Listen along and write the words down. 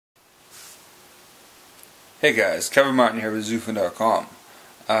Hey guys, Kevin Martin here with XUFN.com.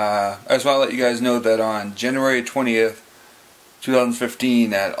 I just want to let you guys know that on January 20th,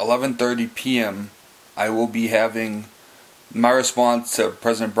 2015 at 11:30 p.m. I will be having my response to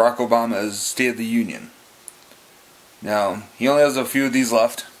President Barack Obama's State of the Union. Now, he only has a few of these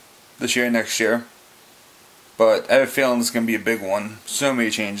left this year and next year, but I have a feeling it's going to be a big one. So many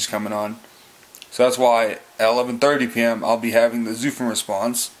changes coming on. So that's why at 11:30 p.m. I'll be having the XUFN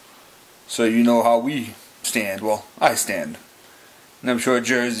response, so you know how we stand. Well, I stand. And I'm sure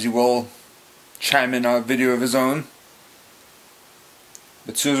Jersey will chime in on a video of his own.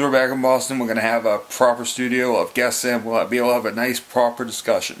 But as soon as we're back in Boston, we're going to have a proper studio. We'll have guests in. We'll be able to have a nice, proper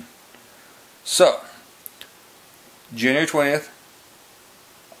discussion. So, January 20th,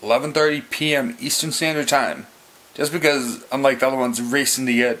 11:30 p.m. Eastern Standard Time. Just because, unlike the other ones, racing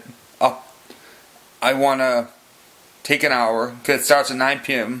to get up, I want to take an hour, because it starts at 9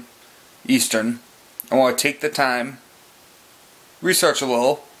 p.m. Eastern. I want to take the time, research a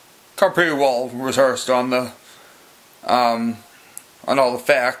little, come pretty well rehearsed on the on all the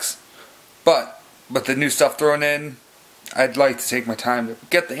facts, but the new stuff thrown in, I'd like to take my time to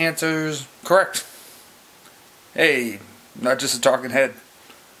get the answers correct. Hey, not just a talking head.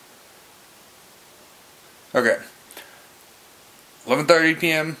 Okay, 11:30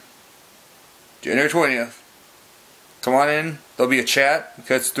 p.m. January 20th. Come on in. There'll be a chat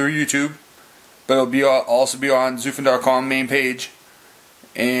because it's through YouTube. But it'll also be on XUFN.com main page,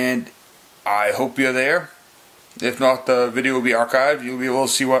 and I hope you're there. If not, the video will be archived. You'll be able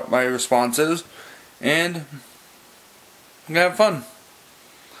to see what my response is, and I'm gonna have fun.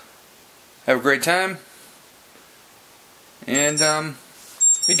 Have a great time, and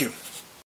thank you.